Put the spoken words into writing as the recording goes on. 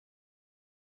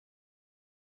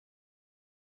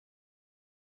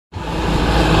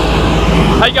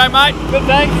How you going, mate? Good,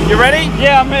 thanks. You ready?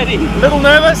 Yeah, I'm ready. Little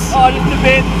nervous? Oh, just a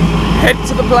bit. Head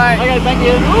to the plane. Okay, thank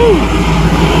you. Ooh.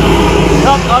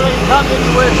 I mean, come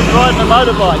into work and ride a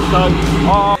motorbike, so.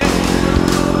 Oh.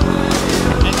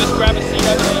 And just grab a seat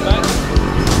over there, mate.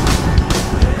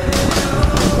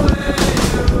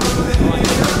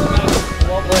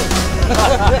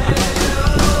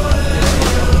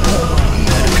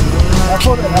 I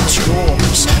thought it had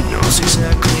scores. Knows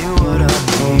exactly what I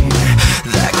mean.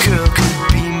 That girl could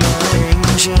be my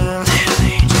angel.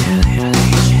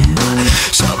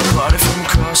 Saw the party from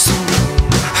across the room,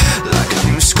 like a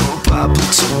new school pop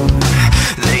platoon.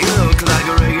 They look like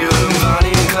a regular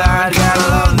Bonnie and Clyde. Gotta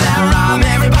love that rhyme.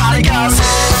 Everybody goes.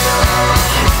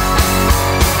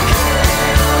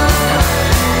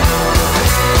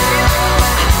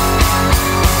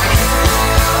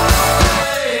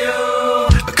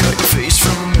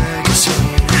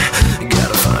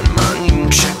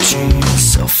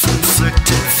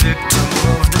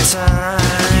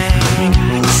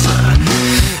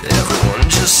 Everyone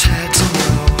just had to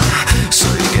know, so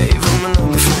you gave them a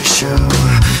number for the show.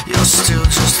 You're still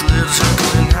just a little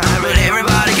circling high, but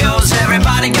everybody goes,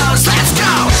 let's go!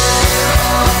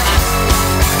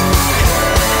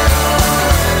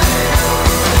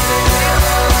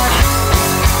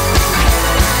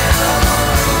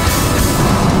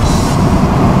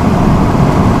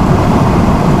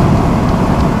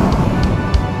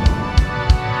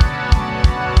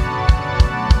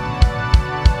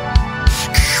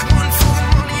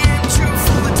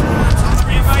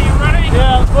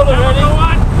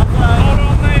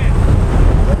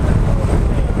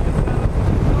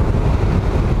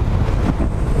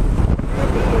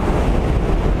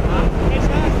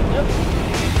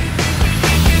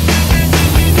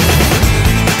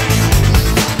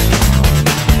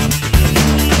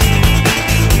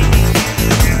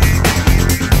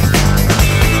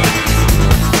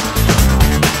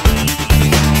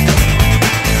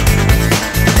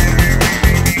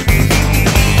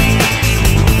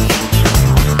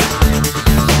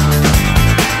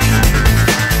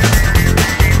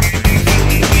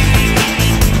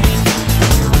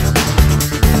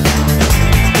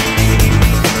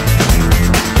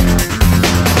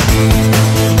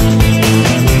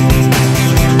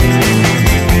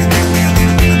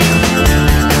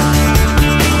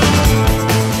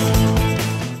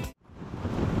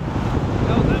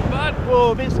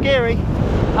 Whoa, a bit scary.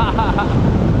 Awesome.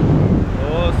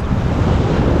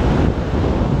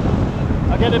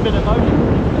 I get a bit emotional.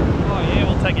 Oh yeah,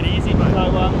 we'll take it easy, mate. So,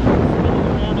 spinning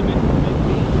around a bit.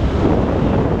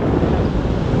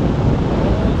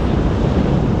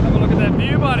 Have a look at that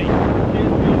view, buddy.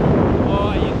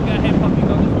 Oh, you can go ahead and pop your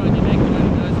goggles around your neck and let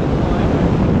it go to the fire.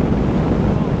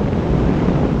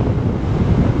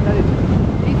 That is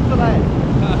easy for that.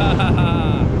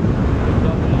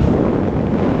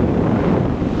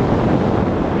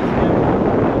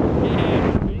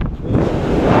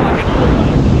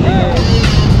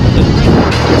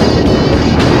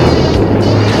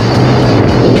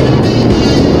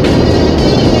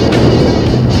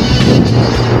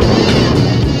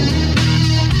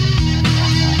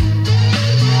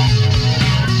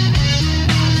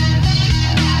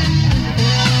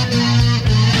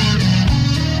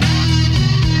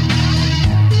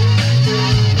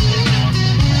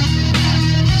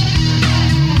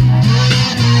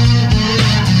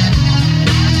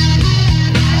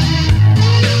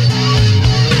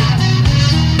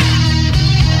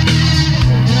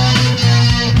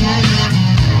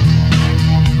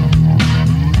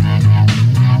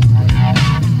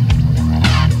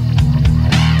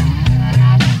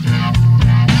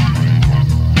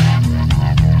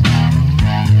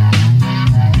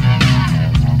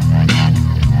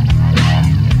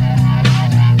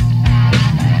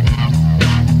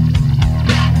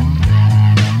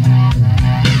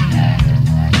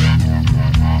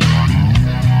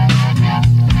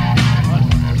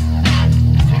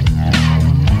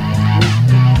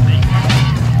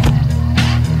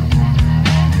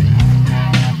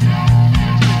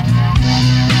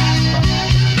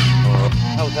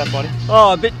 Buddy.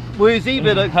 Oh, a bit woozy,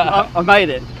 but I made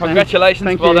it. Congratulations,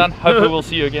 Thank well you. done. Hopefully we'll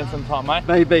see you again sometime, mate.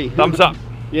 Maybe. Thumbs up.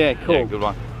 Yeah, cool. Yeah, good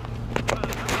one.